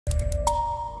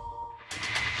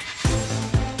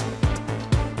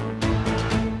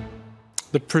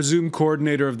The presumed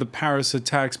coordinator of the Paris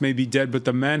attacks may be dead, but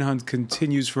the manhunt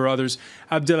continues for others.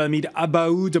 Abdelhamid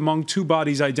Abaoud among two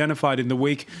bodies identified in the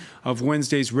wake of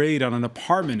Wednesday's raid on an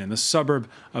apartment in the suburb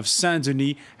of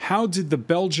Saint-Denis. How did the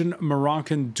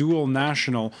Belgian-Moroccan dual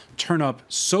national turn up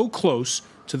so close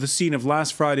to the scene of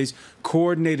last Friday's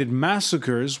coordinated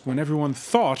massacres when everyone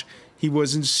thought he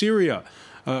was in Syria?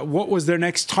 What was their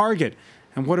next target?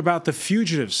 And what about the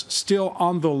fugitives still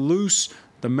on the loose?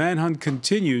 The manhunt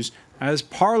continues as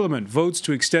Parliament votes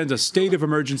to extend a state of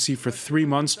emergency for 3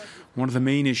 months. One of the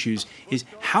main issues is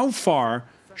how far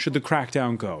should the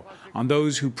crackdown go on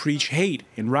those who preach hate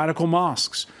in radical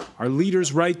mosques? Are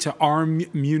leaders right to arm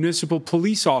municipal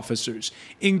police officers,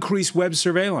 increase web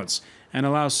surveillance, and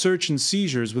allow search and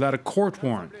seizures without a court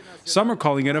warrant? Some are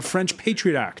calling it a French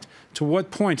Patriot Act. To what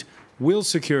point will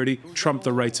security trump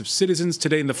the rights of citizens?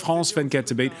 Today in the France 24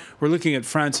 debate, we're looking at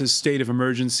France's state of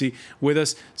emergency. With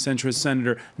us, centrist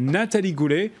Senator Nathalie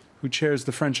Goulet, who chairs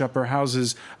the French Upper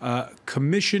House's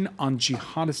Commission on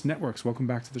Jihadist Networks. Welcome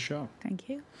back to the show. Thank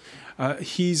you.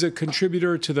 He's a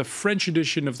contributor to the French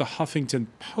edition of the Huffington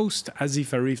Post.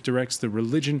 Azif Arif directs the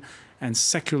Religion and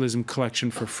Secularism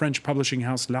collection for French publishing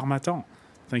house L'Harmattan.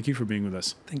 Thank you for being with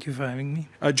us. Thank you for having me.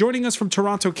 Joining us from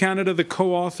Toronto, Canada, the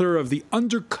co-author of The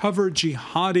Undercover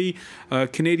Jihadi,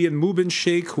 Canadian Mubin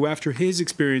Sheikh, who after his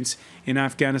experience in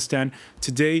Afghanistan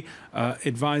today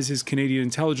advises Canadian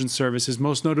intelligence services,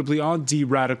 most notably on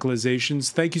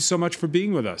de-radicalizations. Thank you so much for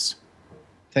being with us.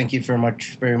 Thank you very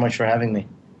much for having me.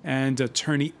 And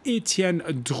attorney Etienne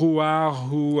Drouard,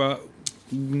 who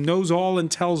knows all and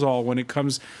tells all when it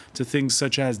comes to things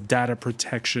such as data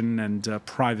protection and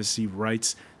privacy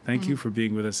rights. Thank you for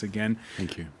being with us again.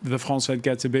 Thank you. The France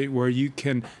 24 debate, where you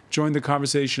can join the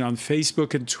conversation on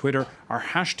Facebook and Twitter, our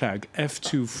hashtag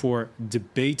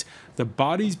F24debate. The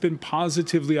body's been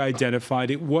positively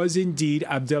identified. It was indeed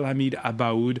Abdelhamid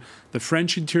Abaoud, the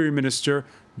French Interior Minister,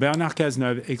 Bernard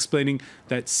Cazeneuve, explaining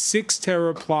that 6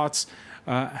 terror plots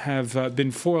have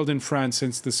been foiled in France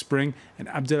since the spring, and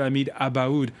Abdelhamid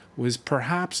Abaoud was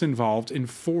perhaps involved in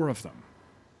 4 of them.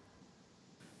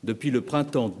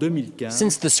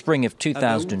 Since the spring of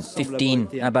 2015,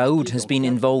 Abaoud has been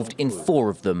involved in 4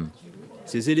 of them.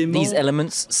 These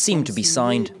elements seem to be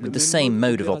signed with the same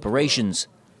mode of operations.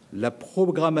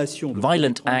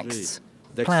 Violent acts,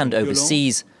 planned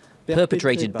overseas,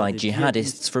 perpetrated by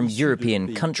jihadists from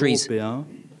European countries,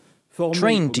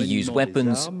 trained to use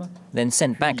weapons, then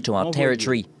sent back to our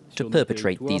territory to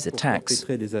perpetrate these attacks.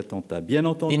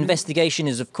 The investigation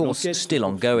is, of course, still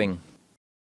ongoing.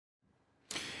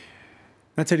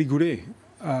 Nathalie Goulet,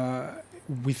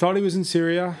 we thought he was in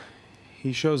Syria.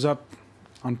 He shows up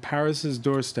on Paris's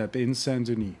doorstep in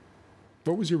Saint-Denis.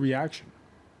 What was your reaction?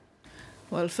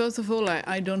 Well, first of all,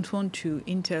 I don't want to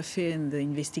interfere in the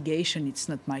investigation. It's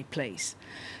not my place.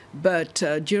 But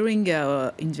during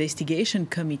our investigation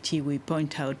committee, we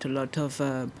point out a lot of,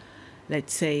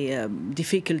 let's say,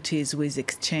 difficulties with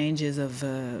exchanges of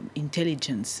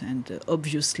intelligence. And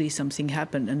obviously something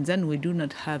happened. And then we do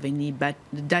not have any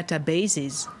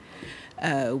databases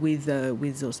with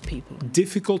those people.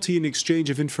 Difficulty in exchange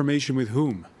of information with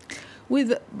whom?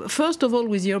 First of all,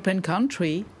 with European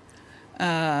country.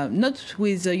 Not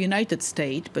with the United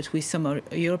States, but with some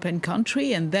European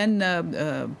country. And then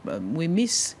we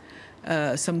miss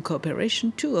some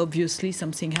cooperation too. Obviously,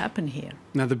 something happened here.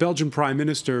 Now, the Belgian Prime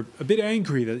Minister, a bit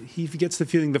angry that he gets the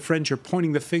feeling the French are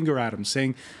pointing the finger at him,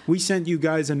 saying, we sent you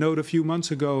guys a note a few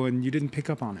months ago and you didn't pick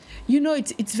up on it. You know,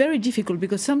 it's very difficult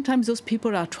because sometimes those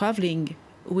people are traveling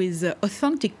with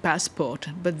authentic passport,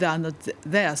 but they are not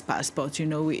theirs passports. You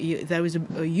know, there is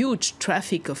a huge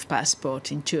traffic of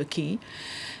passport in Turkey,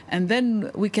 and then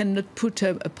we cannot put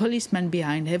a policeman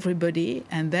behind everybody,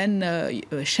 and then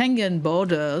Schengen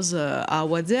borders are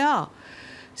what they are.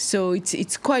 So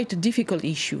it's quite a difficult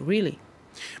issue, really.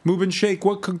 Mubin Sheikh,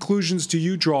 what conclusions do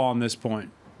you draw on this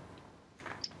point?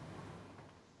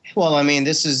 Well, I mean,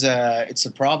 this is it's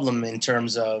a problem in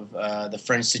terms of the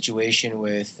French situation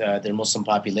with their Muslim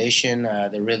population.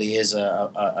 There really is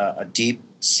a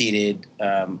deep-seated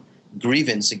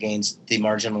grievance against the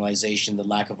marginalization, the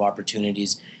lack of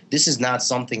opportunities. This is not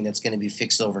something that's going to be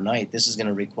fixed overnight. This is going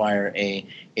to require a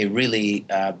really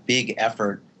big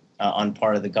effort on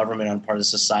part of the government, on part of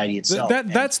society itself.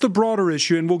 That's the broader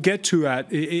issue, and we'll get to that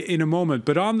in a moment.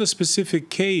 But on the specific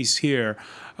case here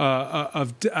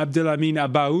of Abdelhamid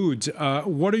Abaoud,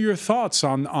 what are your thoughts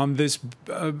on this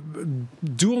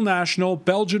dual national,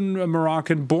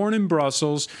 Belgian-Moroccan, born in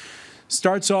Brussels,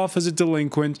 starts off as a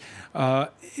delinquent,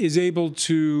 is able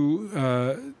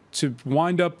to to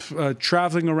wind up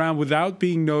traveling around without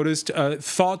being noticed,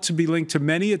 thought to be linked to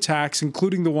many attacks,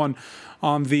 including the one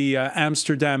on the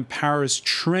Amsterdam-Paris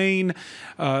train,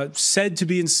 said to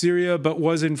be in Syria, but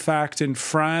was in fact in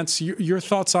France. Your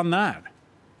thoughts on that?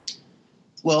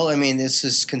 Well, I mean, this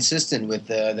is consistent with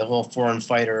the whole foreign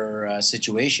fighter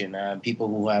situation. People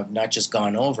who have not just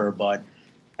gone over, but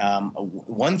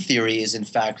one theory is, in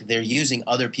fact, they're using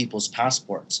other people's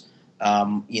passports.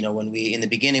 You know, when in the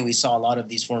beginning, we saw a lot of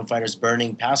these foreign fighters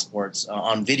burning passports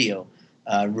on video,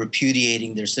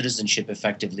 repudiating their citizenship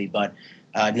effectively, but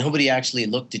nobody actually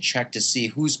looked to check to see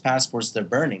whose passports they're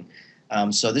burning.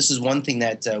 So this is one thing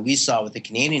that we saw with the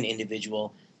Canadian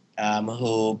individual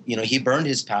who, you know, he burned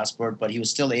his passport, but he was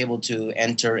still able to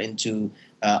enter into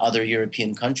other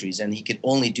European countries, and he could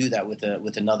only do that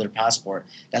with another passport.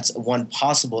 That's one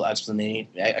possible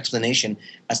explanation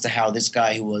as to how this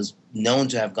guy, who was known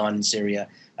to have gone in Syria,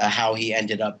 how he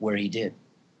ended up where he did.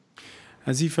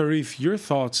 Azif Arif, your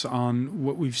thoughts on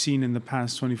what we've seen in the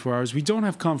past 24 hours? We don't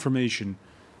have confirmation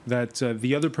that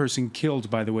the other person killed,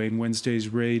 by the way, in Wednesday's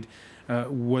raid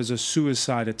was a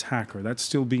suicide attacker. That's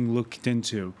still being looked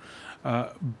into.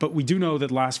 But we do know that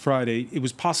last Friday, it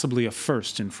was possibly a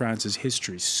first in France's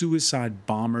history. Suicide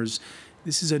bombers.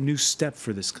 This is a new step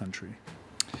for this country.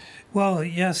 Well,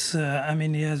 yes, I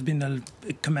mean, it has been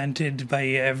commented by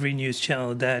every news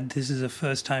channel that this is the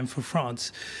first time for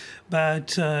France.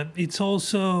 But it's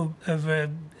also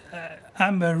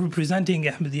I'm representing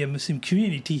the Muslim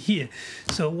community here.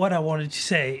 So what I wanted to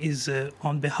say is,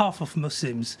 on behalf of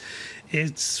Muslims,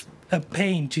 it's a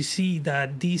pain to see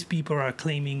that these people are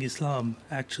claiming Islam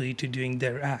actually to doing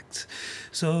their acts.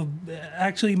 So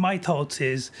actually my thoughts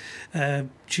is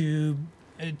to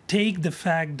take the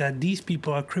fact that these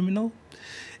people are criminal.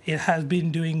 It has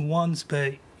been doing once,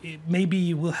 but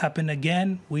maybe it will happen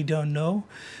again. We don't know.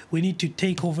 We need to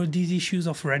take over these issues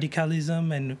of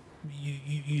radicalism, and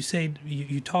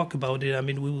you talk about it. I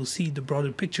mean, we will see the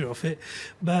broader picture of it.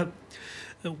 But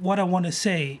what I want to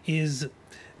say is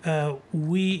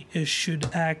we should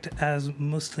act as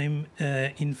Muslim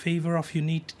in favor of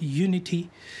unity,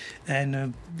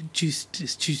 and just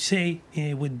to say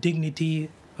with dignity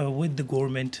with the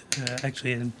government,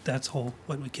 actually, and that's all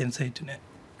what we can say tonight.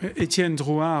 Etienne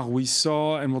Drouard, we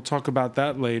saw, and we'll talk about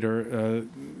that later,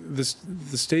 the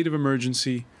state of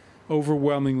emergency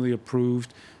overwhelmingly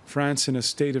approved. France in a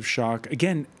state of shock.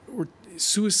 Again,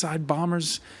 suicide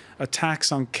bombers,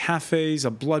 attacks on cafes,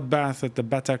 a bloodbath at the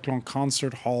Bataclan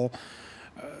concert hall.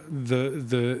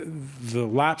 The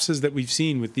lapses that we've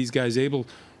seen with these guys able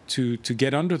to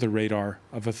get under the radar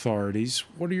of authorities.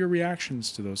 What are your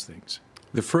reactions to those things?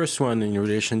 The first one in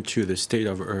relation to the state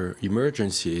of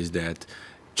emergency is that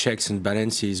checks and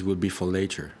balances will be for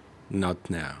later, not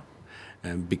now.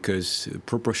 Because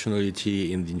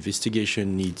proportionality in the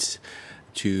investigation needs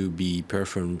to be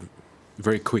performed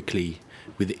very quickly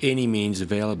with any means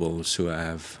available, so I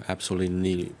have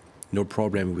absolutely no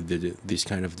problem with this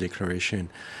kind of declaration.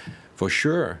 For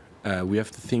sure, we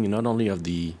have to think not only of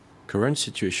the current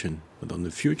situation, but on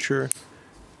the future.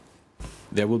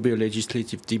 There will be a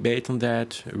legislative debate on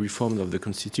that, a reform of the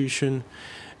Constitution,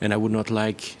 and I would not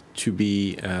like to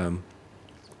be... Right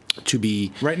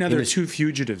now, there are two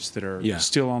fugitives that are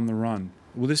still on the run.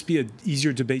 Will this be an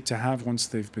easier debate to have once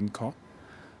they've been caught?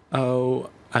 Oh,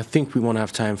 I think we won't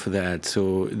have time for that.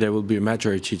 So there will be a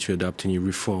majority to adopt any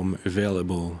reform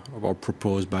available or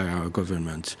proposed by our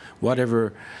government.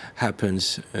 Whatever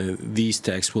happens, these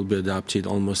texts will be adopted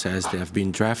almost as they have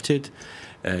been drafted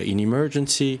in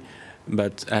emergency.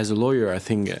 But as a lawyer, I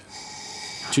think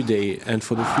today and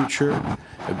for the future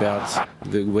about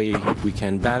the way we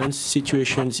can balance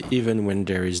situations even when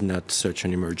there is not such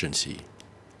an emergency.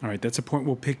 All right, that's a point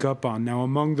we'll pick up on. Now,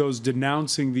 among those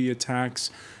denouncing the attacks,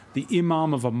 the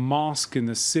imam of a mosque in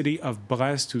the city of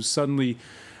Brest, who's suddenly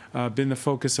been the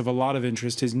focus of a lot of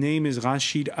interest. His name is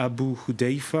Rashid Abu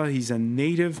Hudayfa. He's a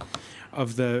native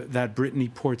of that Brittany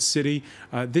port city.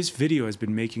 This video has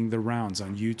been making the rounds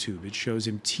on YouTube. It shows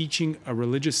him teaching a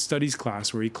religious studies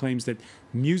class where he claims that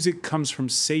music comes from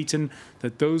Satan,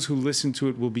 that those who listen to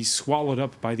it will be swallowed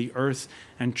up by the earth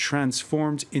and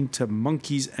transformed into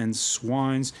monkeys and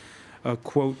swines.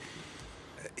 Quote,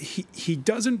 he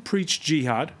doesn't preach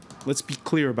jihad. Let's be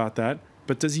clear about that.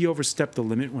 But does he overstep the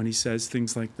limit when he says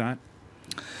things like that?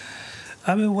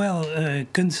 I mean, well,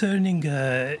 concerning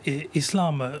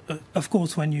Islam, of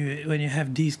course, when you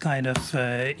have these kind of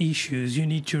issues, you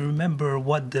need to remember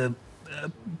what the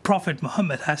Prophet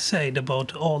Muhammad has said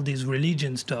about all this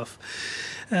religion stuff.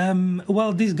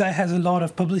 Well, this guy has a lot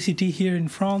of publicity here in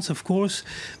France, of course,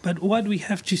 but what we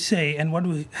have to say and what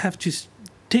we have to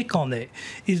take on it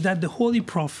is that the Holy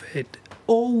Prophet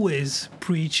always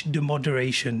preached the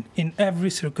moderation in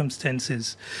every circumstances.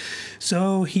 So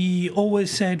he always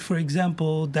said, for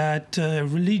example, that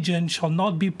religion shall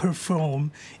not be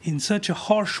performed in such a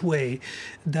harsh way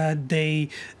that they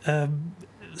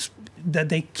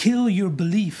kill your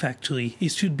belief. Actually,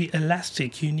 it should be elastic.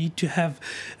 You need to have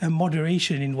a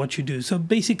moderation in what you do. So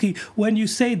basically, when you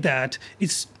say that,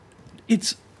 it's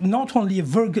not only a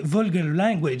vulgar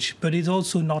language, but it's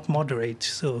also not moderate.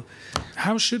 So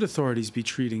how should authorities be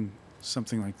treating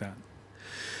something like that?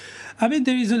 I mean,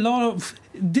 there is a lot of...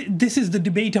 This is the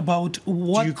debate about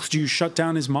what... Do you shut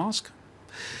down his mosque?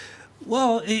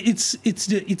 Well,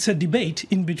 it's a debate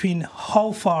in between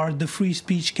how far the free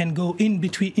speech can go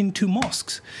into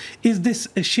mosques. Is this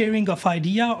a sharing of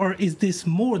idea, or is this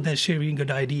more than sharing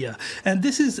an idea? And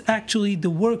this is actually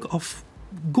the work of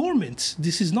governments.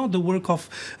 This is not the work of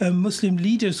Muslim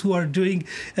leaders who are doing,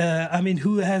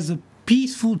 who has a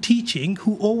peaceful teaching,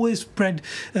 who always spread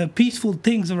peaceful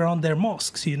things around their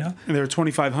mosques, you know. And there are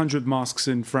 2,500 mosques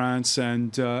in France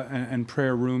and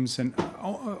prayer rooms, and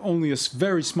only a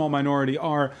very small minority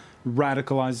are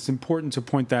radicalized. It's important to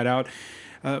point that out.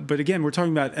 But again, we're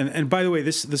talking about, and by the way,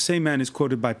 the same man is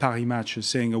quoted by Paris Match as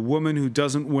saying, a woman who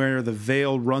doesn't wear the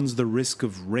veil runs the risk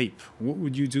of rape. What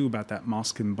would you do about that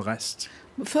mosque in Brest?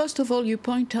 First of all, you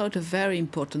point out a very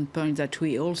important point that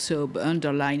we also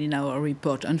underline in our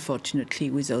report,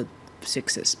 unfortunately without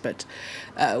success. But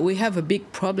we have a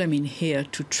big problem in here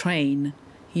to train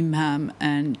imam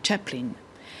and chaplain.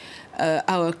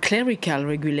 Our clerical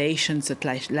regulations at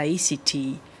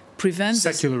laicity prevents...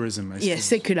 Secularism, I suppose. Yes,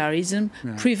 secularism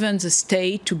prevents the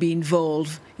state to be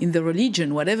involved in the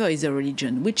religion, whatever is a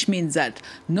religion, which means that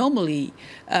normally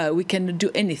we cannot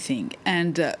do anything.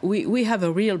 And we have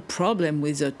a real problem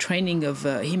with the training of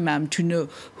imam to know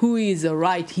who is a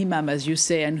right imam, as you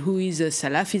say, and who is a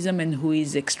Salafism and who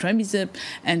is extremism,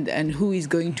 and who is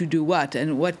going to do what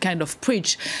and what kind of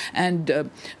preach.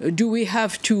 And do we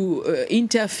have to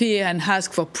interfere and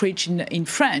ask for preach in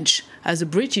French, as the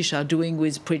British are doing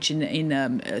with preaching in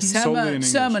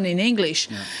sermon in English?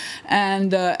 Yeah.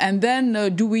 And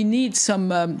then do we need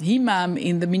some imam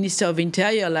in the Minister of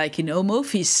Interior, like in Home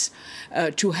Office,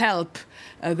 to help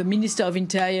the Minister of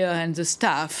Interior and the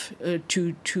staff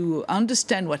to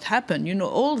understand what happened? You know,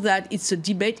 all that, it's a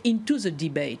debate into the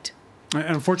debate. And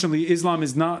unfortunately, Islam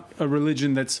is not a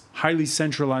religion that's highly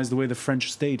centralized the way the French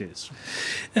state is.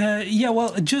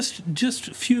 Well, just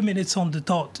a few minutes on the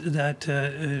thought that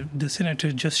the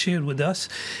senator just shared with us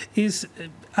is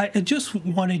I just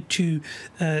wanted to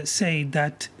say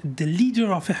that the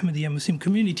leader of Ahmadiyya Muslim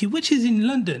community, which is in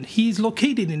London, he is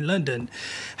located in London,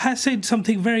 has said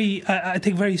something very, I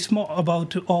think, very smart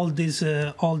about all this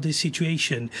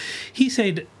situation. He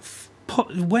said,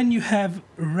 when you have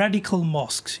radical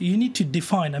mosques, you need to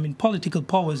define, political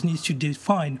powers needs to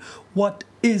define what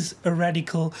is a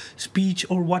radical speech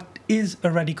or what is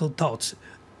a radical thoughts.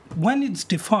 When it's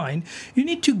defined, you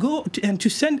need to go to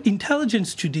send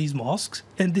intelligence to these mosques,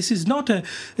 and this is not a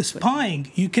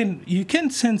spying. You can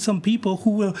send some people who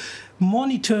will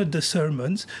monitor the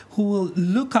sermons, who will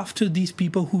look after these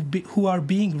people who are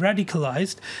being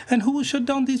radicalized, and who will shut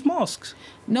down these mosques.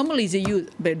 Normally they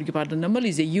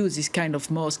use this kind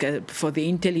of mosque for the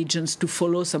intelligence to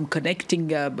follow some connecting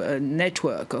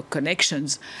network or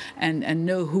connections and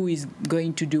know who is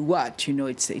going to do what. You know,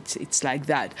 it's like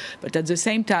that. But at the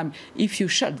same time, if you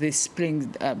shut this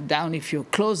thing down, if you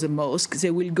close the mosque,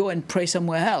 they will go and pray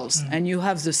somewhere else. And you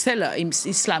have the seller in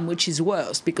Islam, which is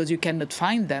worse because you cannot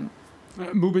find them.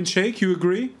 Mubin Sheikh, you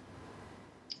agree?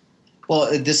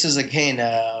 Well, this is, again,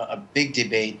 a big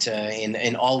debate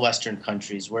in all Western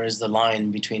countries. Where is the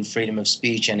line between freedom of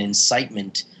speech and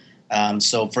incitement?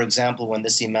 So, for example, when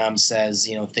this imam says,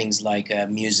 things like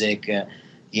music,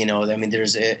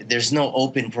 there's no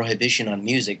open prohibition on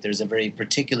music. There's a very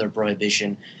particular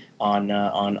prohibition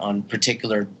on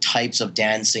particular types of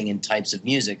dancing and types of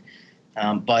music.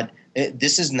 But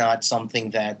this is not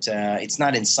something that it's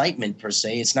not incitement per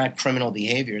se. It's not criminal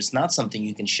behavior. It's not something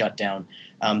you can shut down.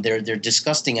 They're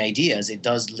disgusting ideas. It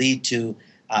does lead to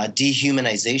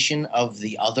dehumanization of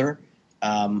the other,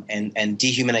 and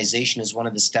dehumanization is one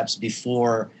of the steps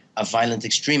before violent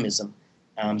extremism.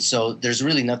 So there's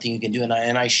really nothing you can do, and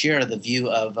I share the view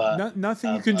of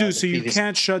nothing you can do. So you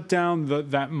can't shut down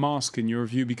that mosque in your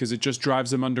view because it just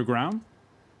drives them underground.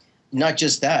 Not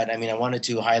just that. I wanted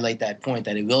to highlight that point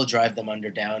that it will drive them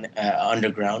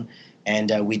underground.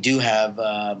 And we do have,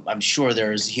 I'm sure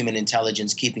there's human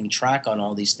intelligence keeping track on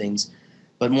all these things.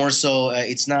 But more so,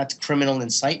 it's not criminal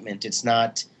incitement. It's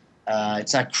not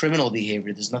criminal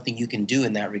behavior. There's nothing you can do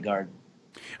in that regard.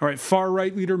 All right,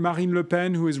 far-right leader Marine Le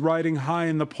Pen, who is riding high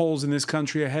in the polls in this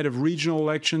country ahead of regional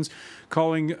elections,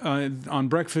 calling on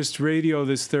breakfast radio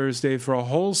this Thursday for a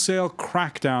wholesale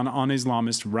crackdown on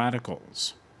Islamist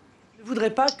radicals.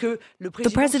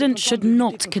 The president should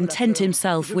not content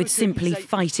himself with simply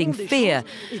fighting fear.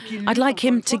 I'd like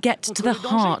him to get to the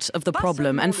heart of the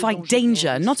problem and fight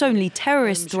danger, not only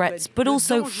terrorist threats, but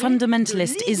also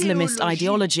fundamentalist Islamist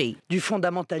ideology.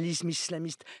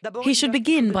 He should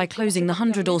begin by closing the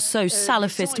 100 or so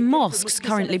Salafist mosques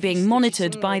currently being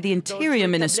monitored by the Interior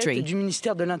Ministry. Asif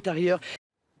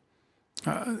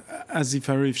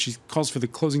Arif, she calls for the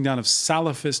closing down of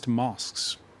Salafist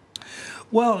mosques.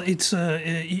 Well, it's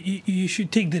you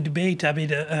should take the debate. I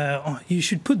mean, you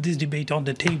should put this debate on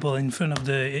the table in front of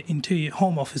the Interior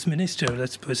Home Office Minister,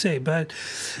 let's per se. But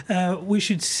we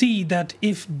should see that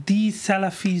if these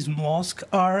Salafist mosques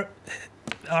are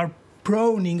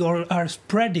proning or are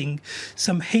spreading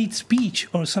some hate speech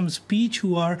or some speech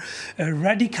who are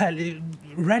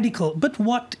radical. But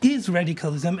what is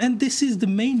radicalism? And this is the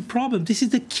main problem. This is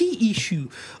the key issue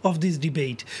of this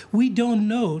debate. We don't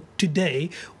know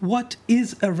today what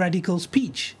is a radical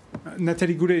speech.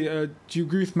 Nathalie Goulet, do you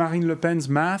agree with Marine Le Pen's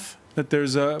math that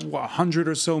there's 100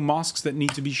 or so mosques that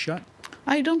need to be shut?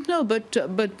 I don't know, but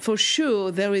for sure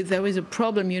there is a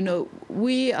problem. You know,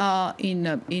 we are in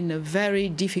a very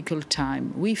difficult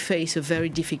time. We face a very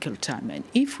difficult time, and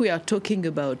if we are talking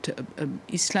about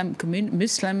Islam community,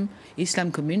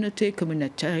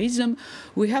 communautarism,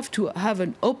 we have to have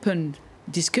an open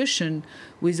discussion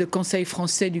with the Conseil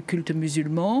français du culte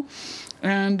musulman,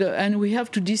 and we have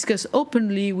to discuss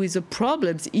openly with the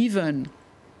problems even.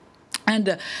 And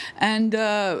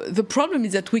the problem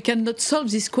is that we cannot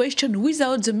solve this question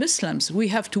without the Muslims. We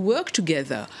have to work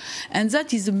together. And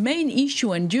that is the main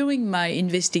issue. And during my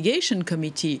investigation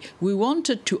committee, we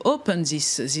wanted to open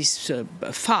this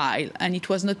file, and it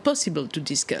was not possible to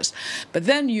discuss. But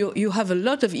then you have a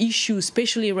lot of issues,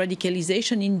 especially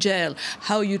radicalization in jail,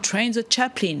 how you train the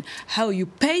chaplain, how you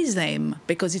pay them,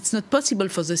 because it's not possible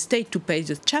for the state to pay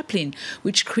the chaplain,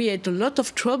 which create a lot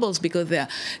of troubles because they are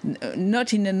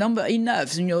not in a number enough.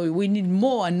 You know, we need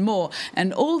more and more,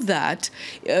 and all that.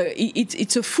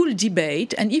 It's a full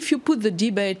debate, and if you put the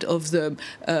debate of the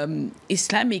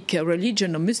Islamic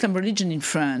religion or Muslim religion in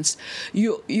France,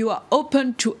 you are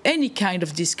open to any kind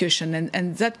of discussion,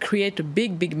 and that creates a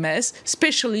big mess,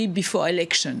 especially before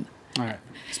election. All right,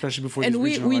 especially before and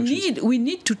these regional elections. we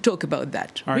need to talk about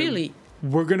that, all really. Right.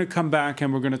 We're going to come back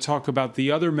and we're going to talk about the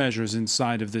other measures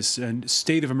inside of this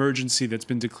state of emergency that's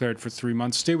been declared for 3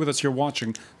 months. Stay with us. You're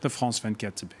watching the France 24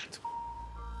 debate.